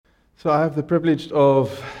So I have the privilege of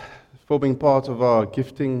forming part of our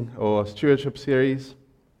gifting or stewardship series.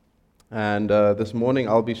 And this morning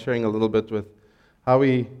I'll be sharing a little bit with how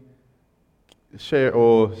we share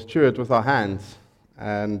or steward with our hands.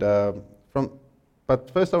 But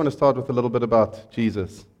first I want to start with a little bit about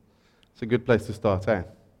Jesus. It's a good place to start, eh?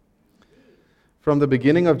 From the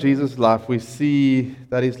beginning of Jesus' life, we see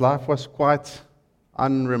that his life was quite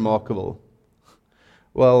unremarkable.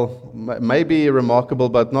 Well, maybe remarkable,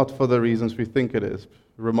 but not for the reasons we think it is.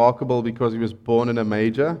 Remarkable because he was born in a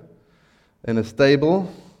manger, in a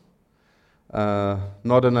stable,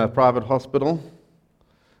 not in a private hospital,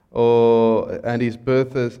 and his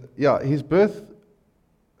birth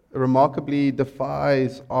remarkably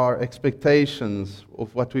defies our expectations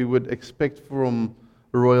of what we would expect from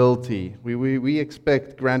royalty. We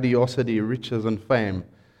expect grandiosity, riches, and fame.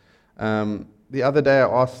 The other day I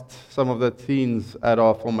asked some of the teens at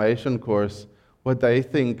our formation course what they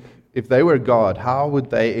think, if they were God, how would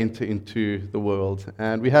they enter into the world?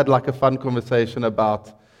 And we had like a fun conversation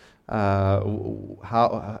about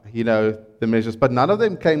how, the measures. But none of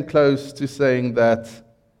them came close to saying that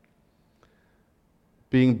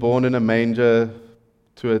being born in a manger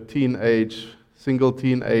to a single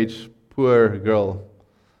teenage, poor girl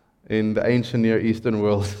in the ancient Near Eastern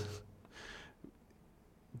world,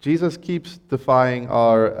 Jesus keeps defying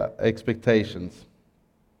our expectations.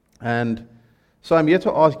 And so I'm here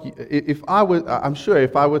to ask you, I'm sure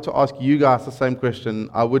if I were to ask you guys the same question,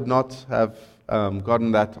 I would not have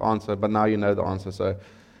gotten that answer, but now you know the answer. So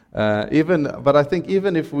but I think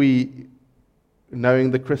even if we, knowing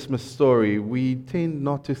the Christmas story, we tend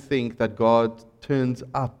not to think that God turns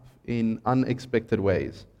up in unexpected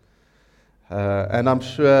ways. And I'm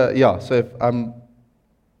sure,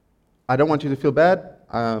 I don't want you to feel bad.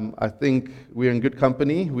 I think we're in good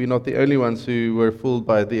company. We're not the only ones who were fooled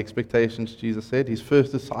by the expectations Jesus said. His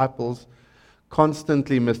first disciples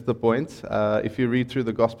constantly missed the point. If you read through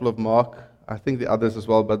the Gospel of Mark, I think the others as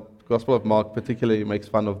well, but the Gospel of Mark particularly makes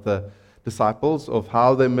fun of the disciples of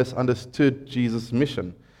how they misunderstood Jesus'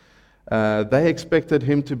 mission. They expected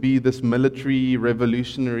him to be this military,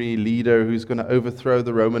 revolutionary leader who's going to overthrow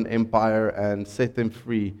the Roman Empire and set them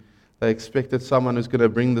free. They expected someone who's going to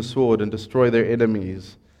bring the sword and destroy their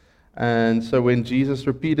enemies. And so when Jesus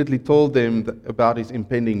repeatedly told them about his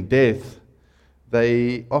impending death,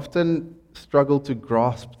 they often struggled to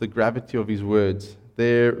grasp the gravity of his words.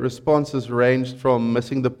 Their responses ranged from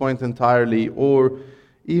missing the point entirely or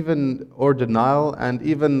denial and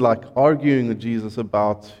even like arguing with Jesus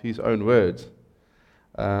about his own words.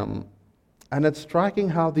 And it's striking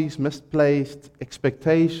how these misplaced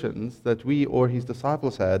expectations that we or his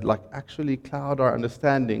disciples had actually cloud our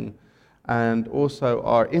understanding and also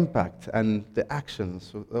our impact and the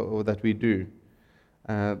actions that we do.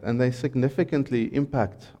 And they significantly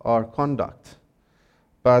impact our conduct.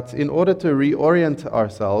 But in order to reorient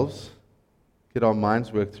ourselves, get our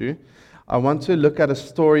minds worked through, I want to look at a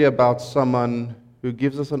story about someone who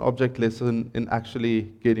gives us an object lesson in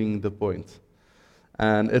actually getting the point.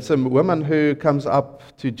 And it's a woman who comes up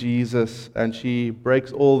to Jesus and she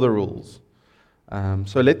breaks all the rules.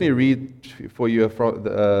 So let me read for you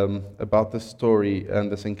about this story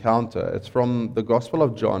and this encounter. It's from the Gospel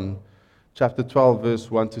of John, chapter 12, verse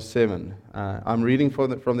 1 to 7. I'm reading from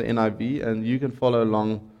the NIV, and you can follow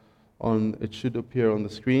along it should appear on the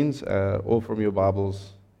screens, or from your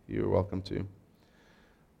Bibles, you're welcome to.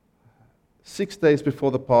 6 days before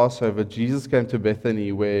the Passover, Jesus came to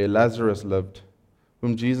Bethany, where Lazarus lived,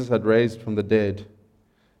 whom Jesus had raised from the dead.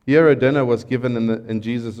 Here a dinner was given in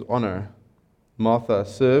Jesus' honor. Martha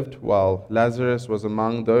served, while Lazarus was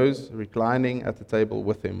among those reclining at the table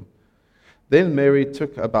with him. Then Mary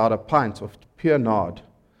took about a pint of pure nard,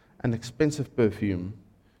 an expensive perfume.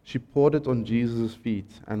 She poured it on Jesus' feet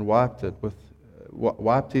and wiped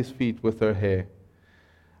his feet with her hair.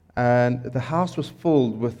 And the house was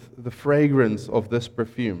filled with the fragrance of this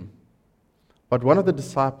perfume. But one of the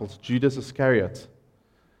disciples, Judas Iscariot,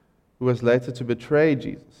 who was later to betray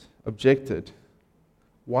Jesus, objected.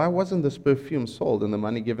 Why wasn't this perfume sold and the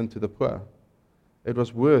money given to the poor? It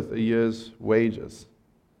was worth a year's wages.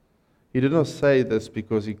 He did not say this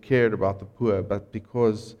because he cared about the poor, but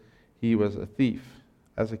because he was a thief.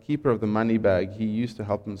 As a keeper of the money bag, he used to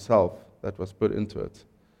help himself that was put into it.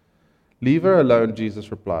 Leave her alone, Jesus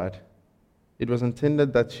replied. It was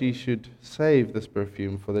intended that she should save this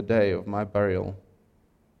perfume for the day of my burial.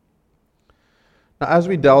 Now, as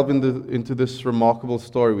we delve into this remarkable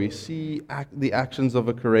story, we see the actions of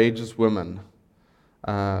a courageous woman,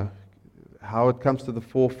 how it comes to the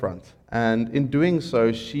forefront. And in doing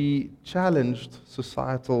so, she challenged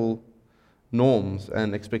societal norms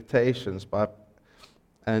and expectations by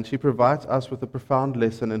And she provides us with a profound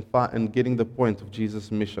lesson in getting the point of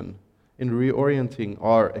Jesus' mission, in reorienting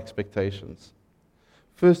our expectations.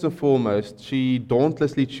 First and foremost, she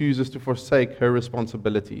dauntlessly chooses to forsake her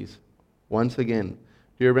responsibilities. Once again,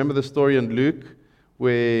 do you remember the story in Luke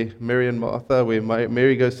where Mary and Martha, where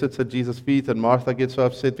Mary goes sits at Jesus' feet and Martha gets so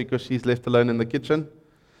upset because she's left alone in the kitchen?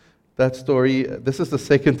 That story, this is the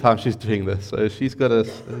second time she's doing this, so she's got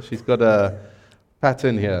a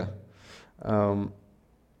pattern here.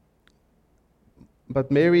 But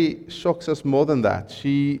Mary shocks us more than that.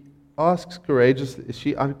 She courageously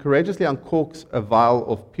uncorks a vial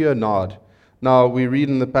of pure nard. Now, we read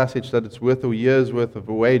in the passage that it's worth a year's worth of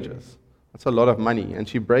wages. That's a lot of money. And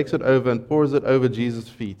she breaks it over and pours it over Jesus'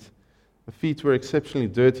 feet. The feet were exceptionally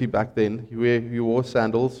dirty back then. You wore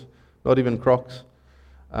sandals, not even Crocs.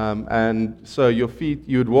 And so your feet,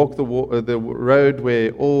 you would walk the road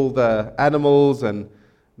where all the animals, and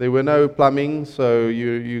there were no plumbing, so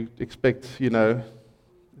you expect,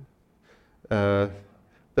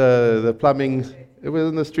 the plumbing, it was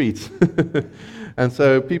in the streets. And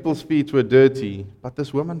so people's feet were dirty. But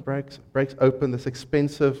this woman breaks open this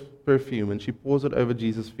expensive perfume and she pours it over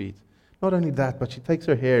Jesus' feet. Not only that, but she takes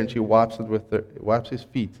her hair and she wipes his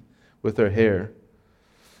feet with her hair.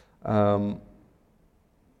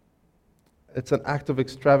 It's an act of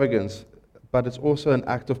extravagance, but it's also an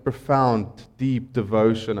act of profound, deep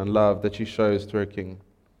devotion and love that she shows to her king.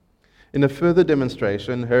 In a further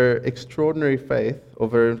demonstration, her extraordinary faith,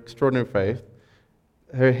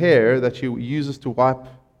 her hair that she uses to wipe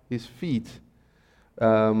his feet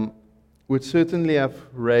would certainly have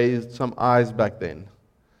raised some eyes back then.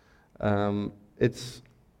 Back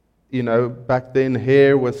then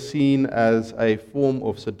hair was seen as a form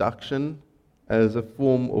of seduction, as a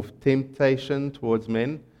form of temptation towards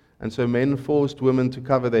men. And so men forced women to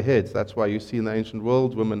cover their heads. That's why you see in the ancient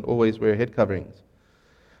world, women always wear head coverings.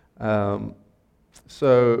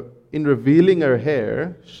 So in revealing her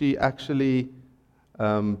hair, she actually,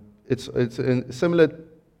 it's similar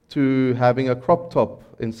to having a crop top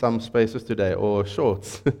in some spaces today, or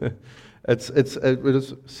shorts. It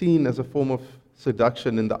was seen as a form of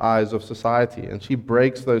seduction in the eyes of society, and she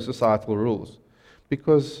breaks those societal rules.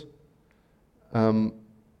 Because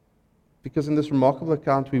in this remarkable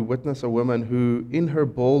account, we witness a woman who, in her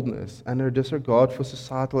boldness and her disregard for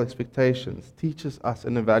societal expectations, teaches us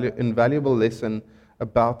an invaluable lesson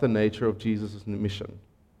about the nature of Jesus' mission.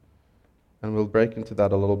 And we'll break into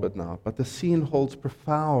that a little bit now. But the scene holds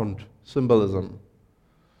profound symbolism.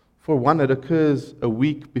 For one, it occurs a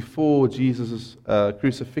week before Jesus'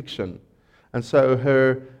 crucifixion. And so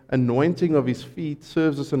her anointing of his feet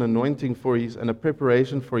serves as an anointing and a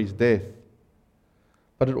preparation for his death.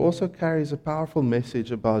 But it also carries a powerful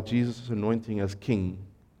message about Jesus' anointing as king,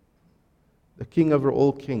 the king over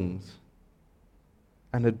all kings.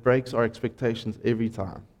 And it breaks our expectations every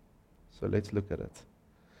time. So let's look at it.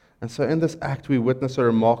 And so in this act, we witness a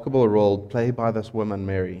remarkable role played by this woman,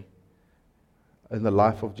 Mary, in the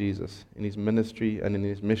life of Jesus, in his ministry and in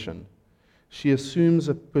his mission. She assumes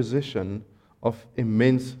a position of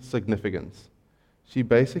immense significance. She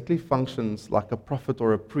basically functions like a prophet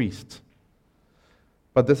or a priest.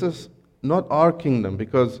 But this is not our kingdom,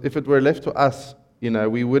 because if it were left to us,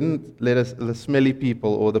 we wouldn't let the smelly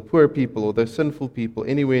people or the poor people or the sinful people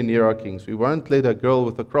anywhere near our kings. We won't let a girl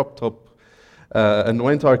with a crop top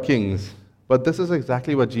anoint our kings. But this is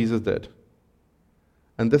exactly what Jesus did.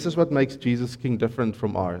 And this is what makes Jesus' king different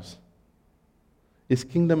from ours. His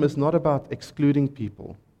kingdom is not about excluding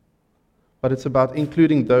people, but it's about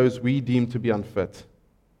including those we deem to be unfit.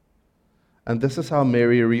 And this is how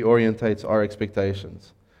Mary reorientates our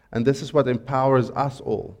expectations. And this is what empowers us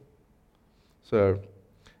all. So,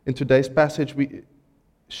 in today's passage,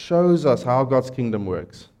 shows us how God's kingdom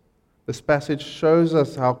works. This passage shows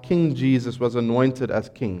us how King Jesus was anointed as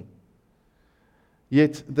king.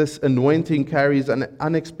 Yet, this anointing carries an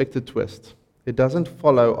unexpected twist. It doesn't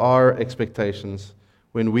follow our expectations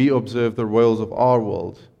when we observe the royals of our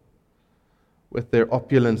world, with their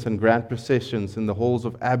opulence and grand processions in the halls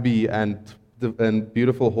of abbey and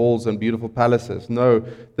beautiful halls and beautiful palaces. No,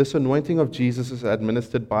 this anointing of Jesus is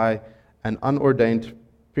administered by an unordained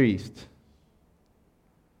priest.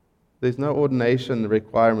 There's no ordination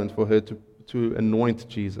requirement for her to anoint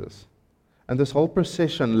Jesus. And this whole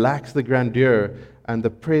procession lacks the grandeur and the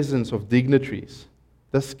presence of dignitaries.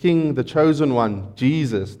 This king, the chosen one,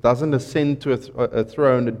 Jesus, doesn't ascend to a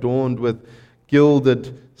throne adorned with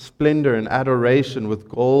gilded splendor and adoration, with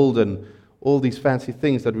gold and all these fancy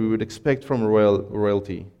things that we would expect from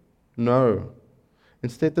royalty. No.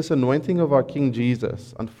 Instead, this anointing of our King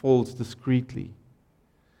Jesus unfolds discreetly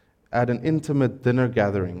at an intimate dinner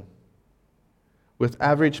gathering with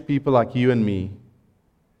average people like you and me.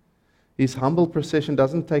 His humble procession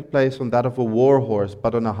doesn't take place on that of a war horse,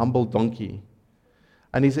 but on a humble donkey.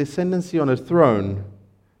 And his ascendancy on a throne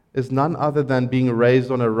is none other than being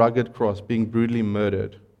raised on a rugged cross, being brutally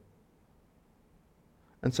murdered.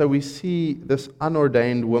 And so we see this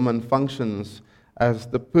unordained woman functions as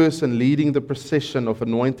the person leading the procession of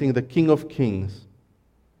anointing the King of Kings.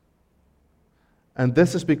 And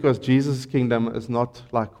this is because Jesus' kingdom is not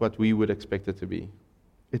like what we would expect it to be.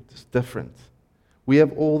 It's different. We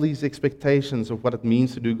have all these expectations of what it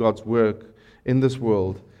means to do God's work in this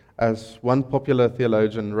world. As one popular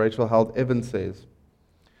theologian, Rachel Held Evans, says,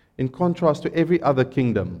 in contrast to every other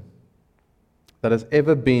kingdom that has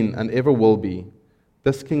ever been and ever will be,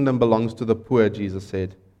 this kingdom belongs to the poor, Jesus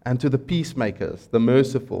said, and to the peacemakers, the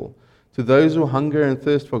merciful, to those who hunger and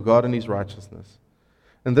thirst for God and His righteousness.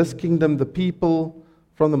 In this kingdom, the people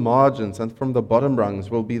from the margins and from the bottom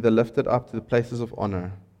rungs will be the lifted up to the places of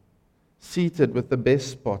honor, seated with the best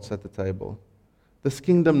spots at the table. This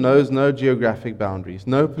kingdom knows no geographic boundaries,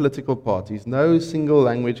 no political parties, no single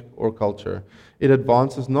language or culture. It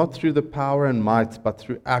advances not through the power and might, but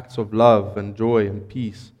through acts of love and joy and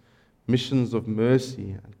peace, missions of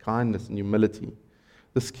mercy and kindness and humility.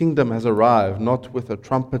 This kingdom has arrived not with a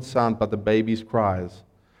trumpet sound, but the baby's cries,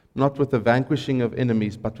 not with the vanquishing of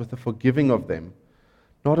enemies, but with the forgiving of them,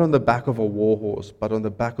 not on the back of a war horse, but on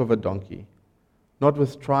the back of a donkey, not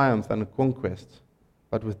with triumph and conquest,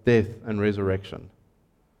 but with death and resurrection.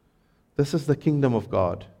 This is the kingdom of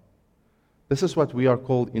God. This is what we are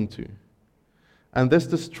called into. And this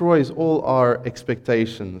destroys all our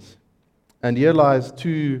expectations. And here lies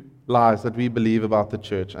two lies that we believe about the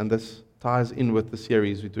church, and this ties in with the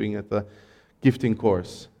series we're doing at the gifting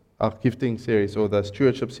course, our gifting series, or the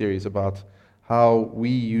stewardship series, about how we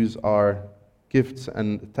use our gifts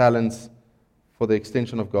and talents for the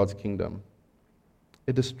extension of God's kingdom.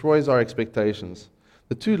 It destroys our expectations.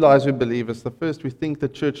 The two lies we believe is, the first, we think the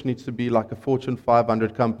church needs to be like a Fortune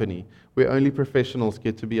 500 company, where only professionals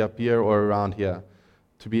get to be up here or around here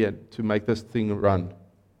to make this thing run.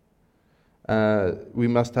 We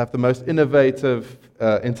must have the most innovative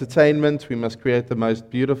entertainment. We must create the most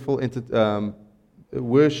beautiful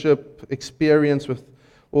worship experience with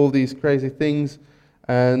all these crazy things.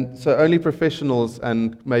 And so only professionals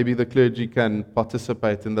and maybe the clergy can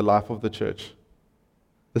participate in the life of the church.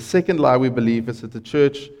 The second lie we believe is that the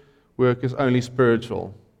church work is only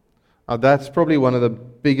spiritual. Now that's probably one of the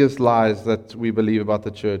biggest lies that we believe about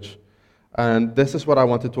the church. And this is what I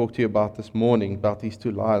want to talk to you about this morning, about these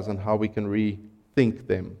two lies and how we can rethink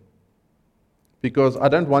them. Because I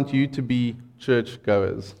don't want you to be church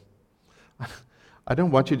goers. I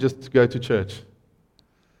don't want you just to go to church.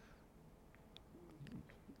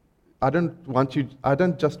 I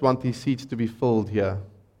don't just want these seats to be filled here.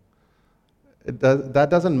 That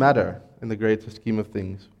doesn't matter in the greater scheme of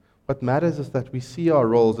things. What matters is that we see our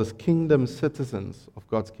roles as kingdom citizens of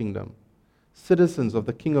God's kingdom, citizens of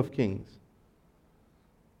the King of Kings.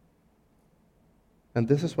 And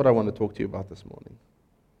this is what I want to talk to you about this morning.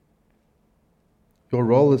 Your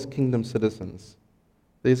role as kingdom citizens.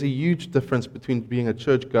 There's a huge difference between being a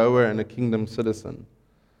church goer and a kingdom citizen.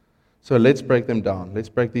 So let's break them down. Let's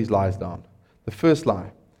break these lies down. The first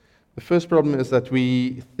lie. The first problem is that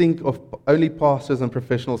we think of only pastors and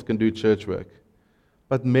professionals can do church work.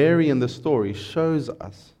 But Mary in the story shows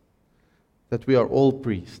us that we are all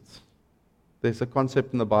priests. There's a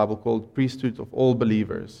concept in the Bible called priesthood of all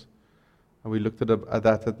believers. And we looked at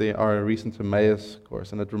that at our recent Emmaus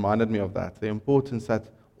course, and it reminded me of that. The importance that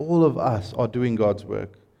all of us are doing God's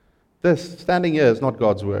work. This, standing here, is not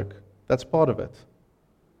God's work. That's part of it.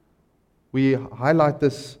 We highlight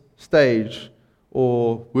this stage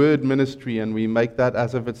or word ministry, and we make that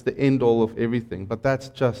as if it's the end all of everything. But that's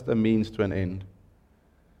just a means to an end.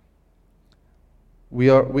 We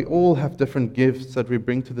all have different gifts that we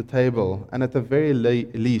bring to the table, and at the very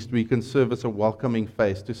least, we can serve as a welcoming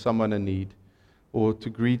face to someone in need, or to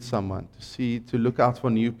greet someone, to look out for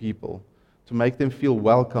new people, to make them feel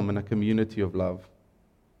welcome in a community of love.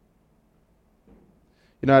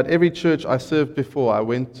 You know, at every church I served before, I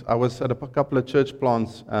was at a couple of church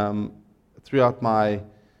plants throughout my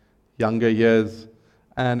younger years,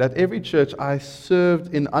 and at every church I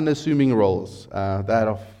served in unassuming roles, that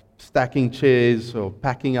of stacking chairs or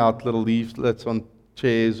packing out little leaflets on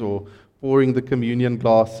chairs or pouring the communion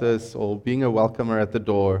glasses or being a welcomer at the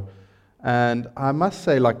door. And I must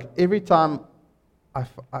say, like, every time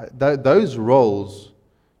those roles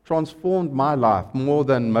transformed my life more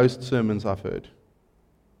than most sermons I've heard.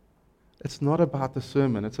 It's not about the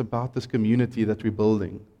sermon, it's about this community that we're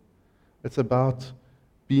building. It's about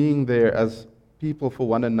being there as people for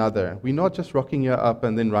one another. We're not just rocking here up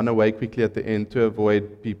and then run away quickly at the end to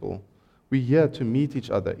avoid people. We're here to meet each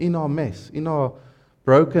other in our mess, in our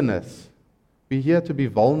brokenness. We're here to be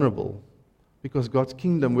vulnerable because God's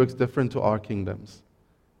kingdom works different to our kingdoms.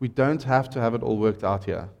 We don't have to have it all worked out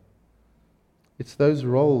here. It's those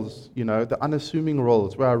roles, the unassuming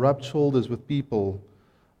roles where I rub shoulders with people,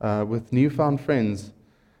 with newfound friends,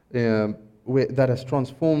 that has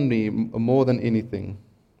transformed me more than anything.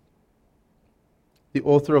 The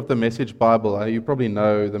author of the Message Bible, you probably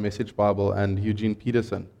know the Message Bible and Eugene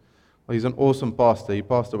Peterson. Well, he's an awesome pastor. He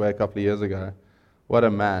passed away a couple of years ago. What a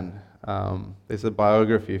man. There's a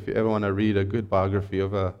biography, if you ever want to read a good biography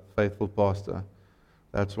of a faithful pastor,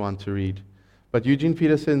 that's one to read. But Eugene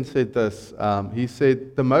Peterson said this. He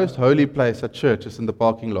said, the most holy place at church is in the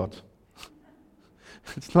parking lot.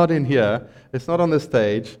 It's not in here. It's not on the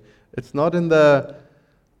stage. It's not in the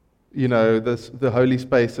holy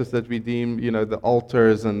spaces that we deem, the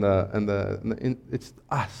altars it's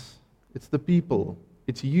us. It's the people.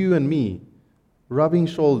 It's you and me, rubbing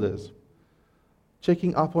shoulders,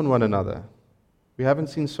 checking up on one another. We haven't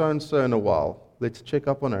seen so-and-so in a while. Let's check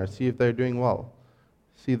up on her, see if they're doing well.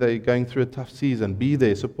 See they're going through a tough season. Be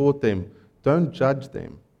there, support them. Don't judge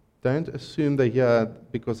them. Don't assume they're here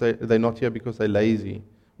because they're not here because they're lazy.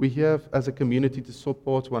 We're here as a community to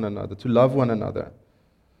support one another, to love one another.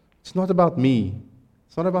 It's not about me.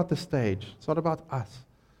 It's not about the stage. It's not about us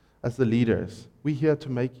as the leaders. We're here to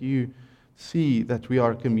make you see that we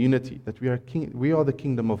are a community, that we are the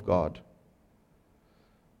kingdom of God.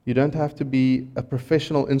 You don't have to be a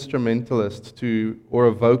professional instrumentalist or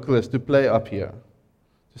a vocalist to play up here,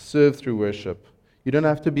 to serve through worship. You don't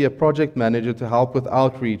have to be a project manager to help with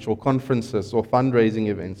outreach or conferences or fundraising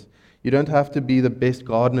events. You don't have to be the best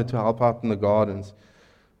gardener to help out in the gardens.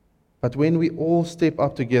 But when we all step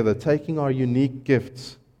up together, taking our unique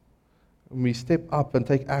gifts, when we step up and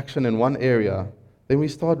take action in one area, then we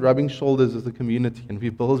start rubbing shoulders as a community and we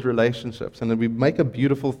build relationships and then we make a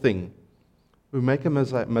beautiful thing. We make a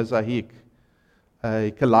mosaic,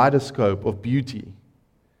 a kaleidoscope of beauty.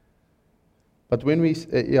 But when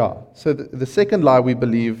so the second lie we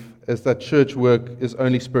believe is that church work is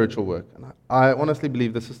only spiritual work. And I honestly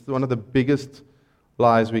believe this is one of the biggest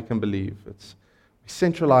lies we can believe. We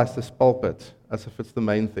centralize this pulpit as if it's the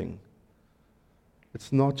main thing.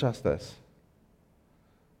 It's not just this.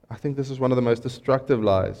 I think this is one of the most destructive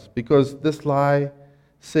lies because this lie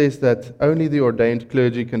says that only the ordained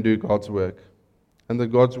clergy can do God's work and that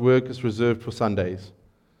God's work is reserved for Sundays.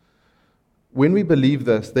 When we believe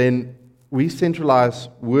this, then we centralize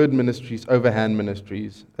word ministries over hand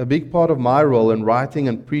ministries. A big part of my role in writing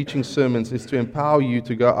and preaching sermons is to empower you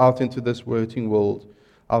to go out into this working world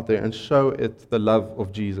out there and show it the love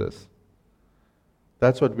of Jesus.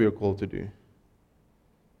 That's what we are called to do.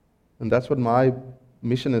 And that's what my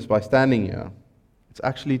mission is by standing here. It's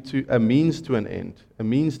actually a means to an end, a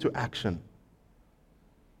means to action.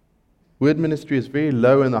 Word ministry is very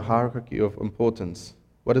low in the hierarchy of importance.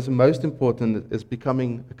 What is most important is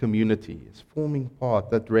becoming a community. It's forming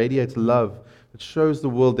part that radiates love, that shows the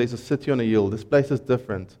world there's a city on a hill. This place is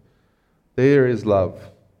different. There is love.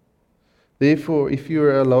 Therefore, if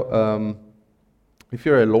you're a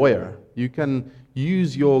lawyer, you can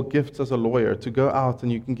use your gifts as a lawyer to go out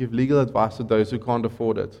and you can give legal advice to those who can't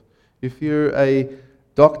afford it. If you're a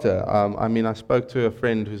doctor, I spoke to a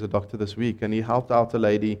friend who's a doctor this week, and he helped out a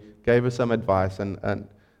lady, gave her some advice, and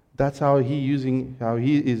that's how he is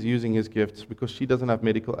using his gifts because she doesn't have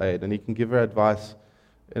medical aid, and he can give her advice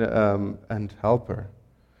and help her.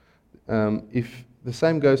 If the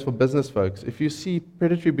same goes for business folks, if you see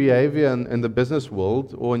predatory behavior in the business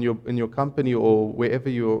world or in your company or wherever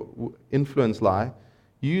your influence lie,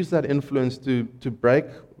 use that influence to break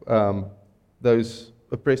those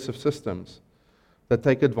oppressive systems that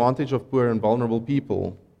take advantage of poor and vulnerable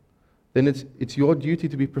people. Then it's your duty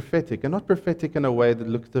to be prophetic, and not prophetic in a way that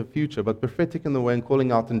looks to the future, but prophetic in the way in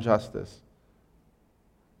calling out injustice.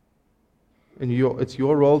 And it's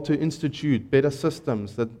your role to institute better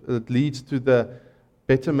systems that leads to the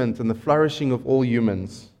betterment and the flourishing of all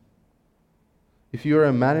humans. If you're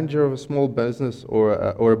a manager of a small business or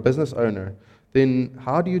a business owner, then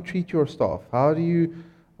how do you treat your staff?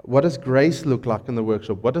 What does grace look like in the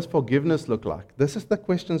workshop? What does forgiveness look like? This is the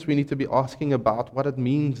questions we need to be asking about what it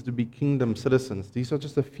means to be kingdom citizens. These are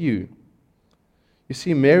just a few. You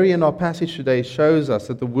see, Mary in our passage today shows us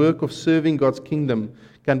that the work of serving God's kingdom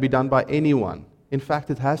can be done by anyone. In fact,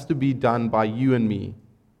 it has to be done by you and me.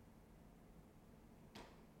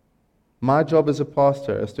 My job as a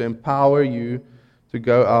pastor is to empower you to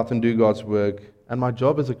go out and do God's work, and my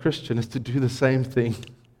job as a Christian is to do the same thing.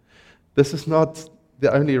 This is not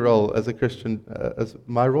the only role as a Christian, as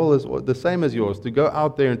my role is the same as yours, to go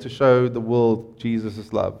out there and to show the world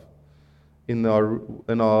Jesus' love in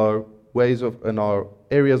our ways of, in our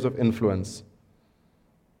areas of influence.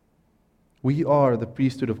 We are the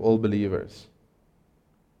priesthood of all believers.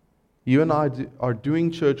 You and I are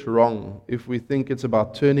doing church wrong if we think it's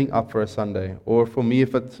about turning up for a Sunday, or for me,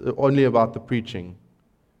 if it's only about the preaching,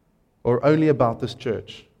 or only about this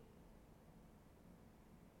church.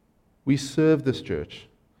 We serve this church,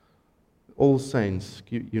 All Saints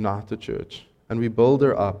United Church, and we build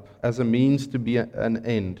her up as a means to be an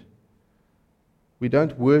end. We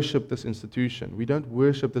don't worship this institution. We don't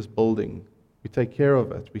worship this building. We take care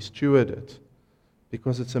of it. We steward it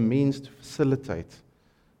because it's a means to facilitate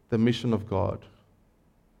the mission of God.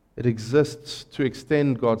 It exists to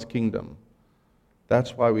extend God's kingdom.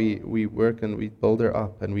 That's why we work and we build her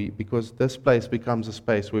up, because this place becomes a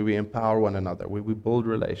space where we empower one another, where we build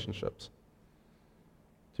relationships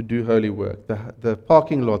to do holy work. The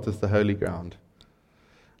parking lot is the holy ground.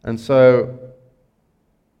 And so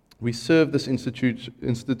we serve this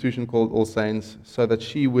institution called All Saints so that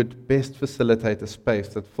she would best facilitate a space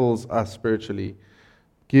that fills us spiritually,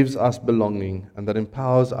 gives us belonging, and that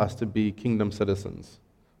empowers us to be kingdom citizens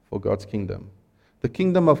for God's kingdom. The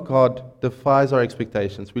kingdom of God defies our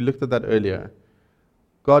expectations. We looked at that earlier.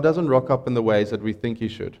 God doesn't rock up in the ways that we think He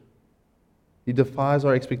should. He defies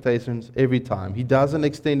our expectations every time. He doesn't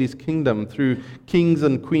extend His kingdom through kings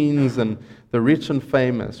and queens and the rich and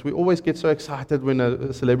famous. We always get so excited when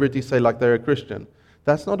a celebrity say like they're a Christian.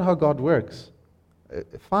 That's not how God works.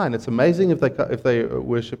 Fine, it's amazing if they are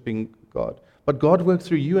worshiping God. But God works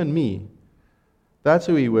through you and me. That's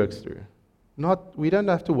who He works through. We don't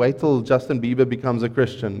have to wait till Justin Bieber becomes a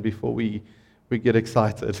Christian before we get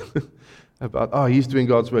excited about, he's doing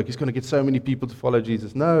God's work. He's going to get so many people to follow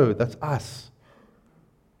Jesus. No, that's us.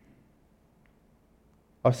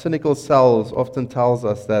 Our cynical selves often tells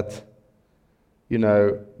us that,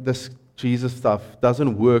 this Jesus stuff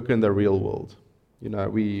doesn't work in the real world.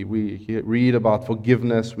 We read about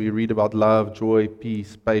forgiveness, we read about love, joy,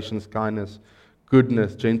 peace, patience, kindness,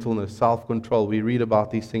 goodness, gentleness, self-control. We read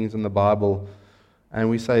about these things in the Bible, and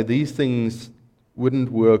we say these things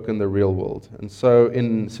wouldn't work in the real world. And so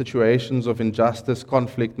in situations of injustice,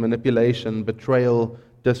 conflict, manipulation, betrayal,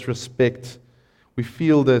 disrespect, we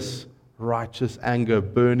feel this righteous anger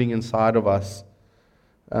burning inside of us,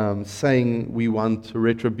 saying we want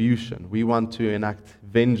retribution, we want to enact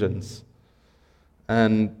vengeance.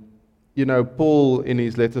 And, Paul in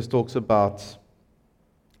his letters talks about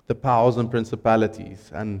the powers and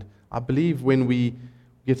principalities. And I believe when we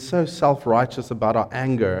get so self-righteous about our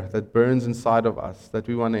anger that burns inside of us, that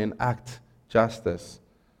we want to enact justice,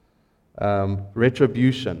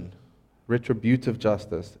 retributive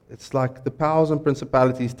justice, it's like the powers and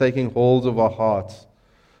principalities taking hold of our hearts.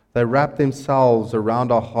 They wrap themselves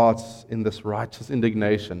around our hearts in this righteous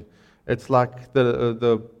indignation. It's like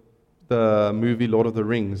the movie Lord of the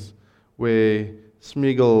Rings, where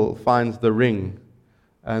Smeagol finds the ring,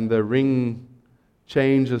 and the ring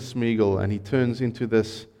changes Smeagol, and he turns into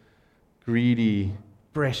this greedy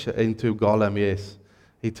pressure into Gollum, yes.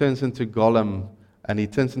 He turns into Gollum, and he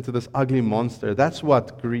turns into this ugly monster. That's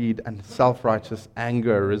what greed and self-righteous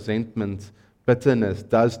anger, resentment, bitterness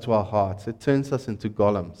does to our hearts. It turns us into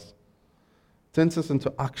Gollums. It turns us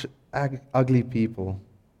into ugly people.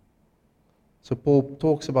 So Paul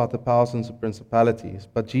talks about the powers and principalities,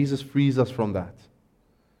 but Jesus frees us from that.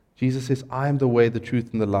 Jesus says, I am the way, the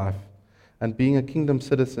truth, and the life. And being a kingdom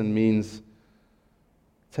citizen means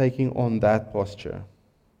taking on that posture.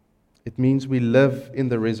 It means we live in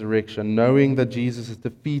the resurrection, knowing that Jesus has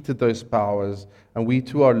defeated those powers, and we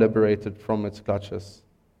too are liberated from its clutches.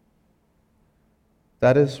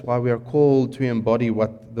 That is why we are called to embody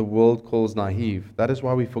what the world calls naive. That is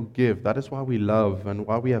why we forgive. That is why we love, and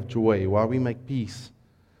why we have joy, why we make peace,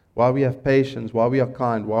 why we have patience, why we are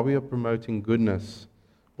kind, why we are promoting goodness,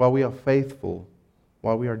 why we are faithful,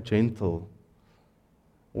 why we are gentle,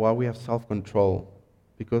 why we have self-control.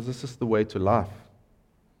 Because this is the way to life.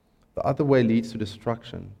 The other way leads to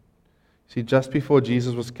destruction. See, just before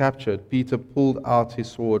Jesus was captured, Peter pulled out his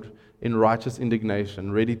sword in righteous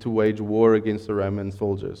indignation, ready to wage war against the Roman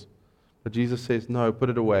soldiers. But Jesus says, no, put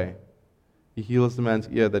it away. He heals the man's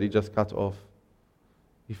ear that he just cut off.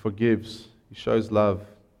 He forgives. He shows love.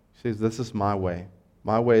 He says, this is my way.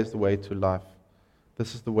 My way is the way to life.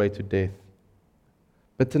 This is the way to death.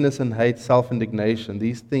 Bitterness and hate, self-indignation,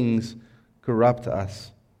 these things corrupt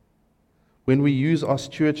us. When we use our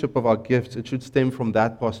stewardship of our gifts, it should stem from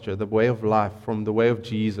that posture, the way of life, from the way of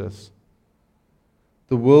Jesus.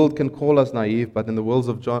 The world can call us naive, but in the words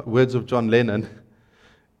of John Lennon,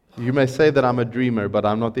 You may say that I'm a dreamer, but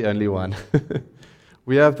I'm not the only one.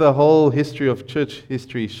 We have the whole history of church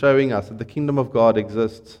history showing us that the kingdom of God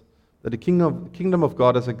exists, that the kingdom of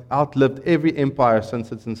God has outlived every empire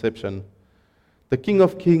since its inception. The King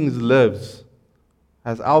of Kings lives,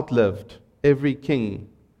 has outlived every king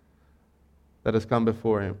that has come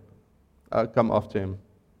before him, come after him.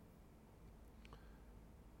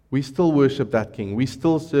 We still worship that king. We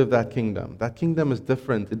still serve that kingdom. That kingdom is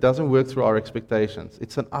different. It doesn't work through our expectations.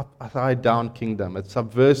 It's an upside-down kingdom. It's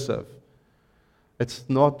subversive.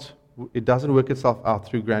 It doesn't work itself out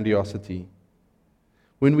through grandiosity.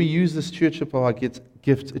 When we use the stewardship of our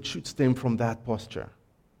gifts, it should stem from that posture.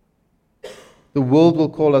 The world will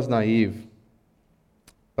call us naive.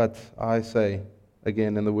 But I say,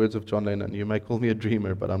 again, in the words of John Lennon, you may call me a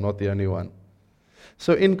dreamer, but I'm not the only one.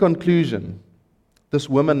 So in conclusion, this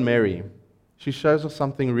woman, Mary, she shows us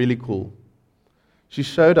something really cool. She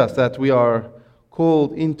showed us that we are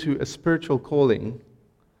called into a spiritual calling,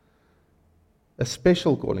 a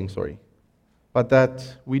special calling, but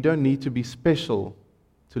that we don't need to be special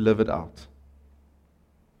to live it out.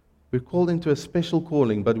 We're called into a special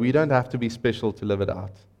calling, but we don't have to be special to live it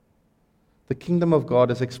out. The kingdom of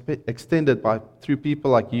God is extended through people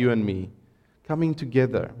like you and me, coming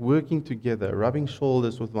together, working together, rubbing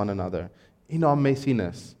shoulders with one another in our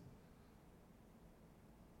messiness.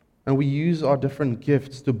 And we use our different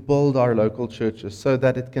gifts to build our local churches so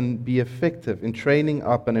that it can be effective in training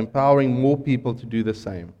up and empowering more people to do the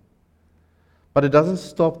same. But it doesn't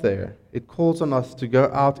stop there. It calls on us to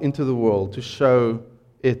go out into the world to show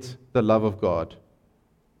it the love of God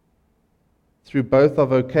through both our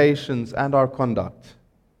vocations and our conduct.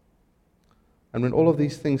 And when all of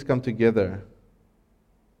these things come together,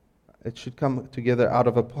 it should come together out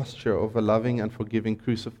of a posture of a loving and forgiving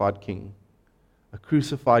crucified King, a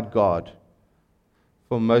crucified God.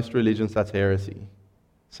 For most religions, that's heresy.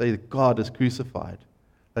 Say that God is crucified,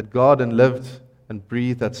 that God lived and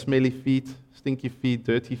breathed, had smelly feet, stinky feet,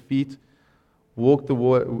 dirty feet, walked the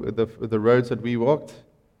roads that we walked.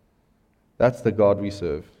 That's the God we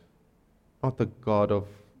serve, not the God of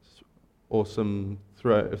awesome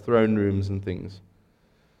throne rooms and things.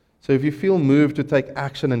 So if you feel moved to take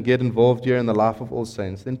action and get involved here in the life of All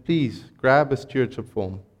Saints, then please grab a stewardship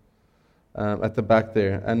form at the back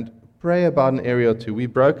there and pray about an area or two. We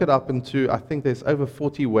broke it up into, I think there's over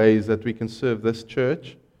 40 ways that we can serve this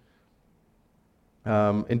church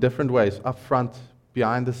in different ways, up front,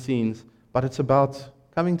 behind the scenes, but it's about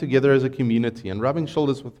coming together as a community and rubbing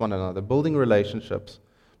shoulders with one another, building relationships,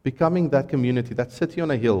 becoming that community, that city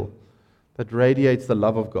on a hill that radiates the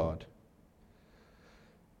love of God.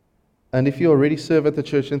 And if you already serve at the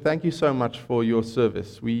church, then thank you so much for your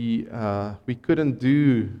service. We couldn't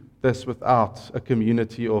do this without a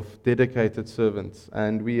community of dedicated servants,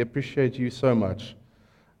 and we appreciate you so much.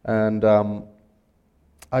 And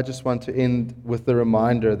I just want to end with the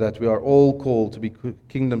reminder that we are all called to be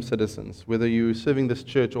kingdom citizens. Whether you're serving this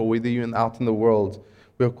church or whether you're out in the world,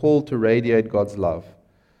 we are called to radiate God's love.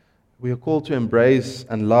 We are called to embrace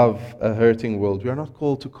and love a hurting world. We are not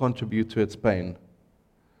called to contribute to its pain.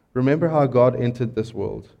 Remember how God entered this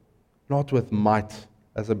world, not with might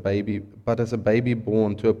as a baby, but as a baby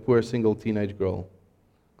born to a poor single teenage girl.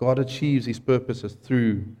 God achieves His purposes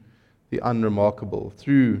through the unremarkable,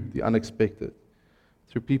 through the unexpected,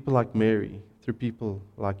 through people like Mary, through people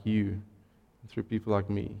like you, through people like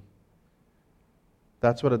me.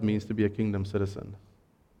 That's what it means to be a kingdom citizen.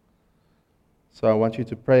 So I want you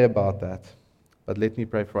to pray about that, but let me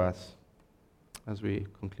pray for us as we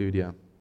conclude here.